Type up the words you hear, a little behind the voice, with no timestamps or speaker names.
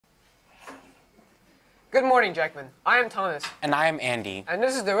Good morning, Jackman. I am Thomas. And I am Andy. And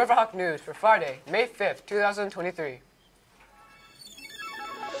this is the Riverhawk News for Friday, May 5th, 2023.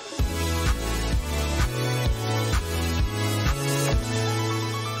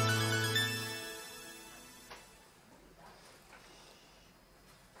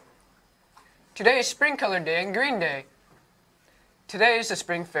 Today is Spring Color Day and Green Day. Today is the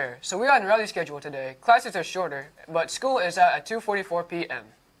Spring Fair, so we are on rally schedule today. Classes are shorter, but school is out at 2:44 p.m.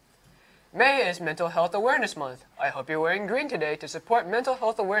 May is Mental Health Awareness Month. I hope you're wearing green today to support mental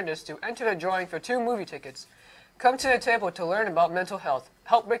health awareness to enter the drawing for 2 movie tickets. Come to the table to learn about mental health,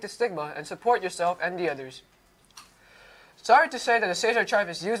 help break the stigma, and support yourself and the others. Sorry to say that the Cesar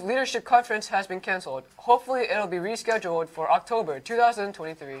Chavez Youth Leadership Conference has been canceled. Hopefully it'll be rescheduled for October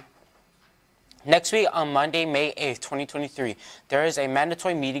 2023. Next week on Monday, May 8th, 2023, there is a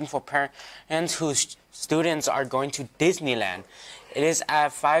mandatory meeting for parents whose students are going to Disneyland. It is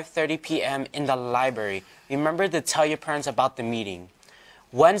at 5:30 p.m. in the library. Remember to tell your parents about the meeting.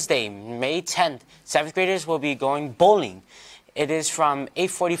 Wednesday, May 10th, 7th graders will be going bowling. It is from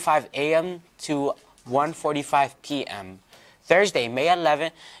 8:45 a.m. to 1:45 p.m. Thursday, May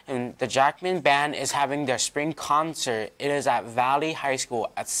 11th, and the Jackman Band is having their spring concert. It is at Valley High School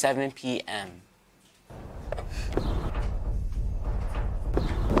at 7 p.m.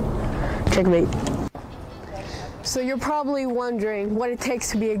 Checkmate. So you're probably wondering what it takes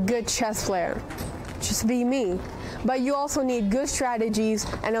to be a good chess player. Just be me. But you also need good strategies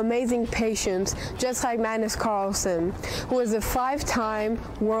and amazing patience, just like Magnus Carlsen, who is a 5-time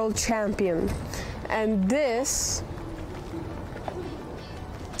world champion. And this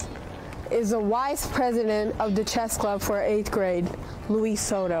is the vice president of the chess club for 8th grade, Luis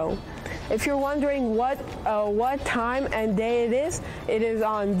Soto. If you're wondering what time and day it is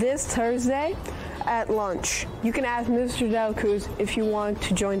on this Thursday at lunch. You can ask Mr. Del Cruz if you want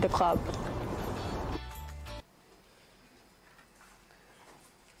to join the club.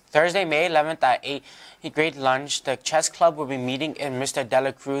 Thursday, May 11th at 8th grade lunch, the chess club will be meeting in Mr.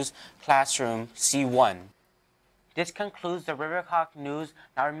 Dela Cruz classroom C1. This concludes the Riverhawk News.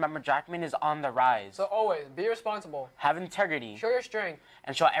 Now remember, Jackman is on the rise. So always, be responsible. Have integrity. Show your strength.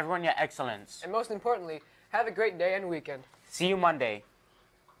 And show everyone your excellence. And most importantly, have a great day and weekend. See you Monday.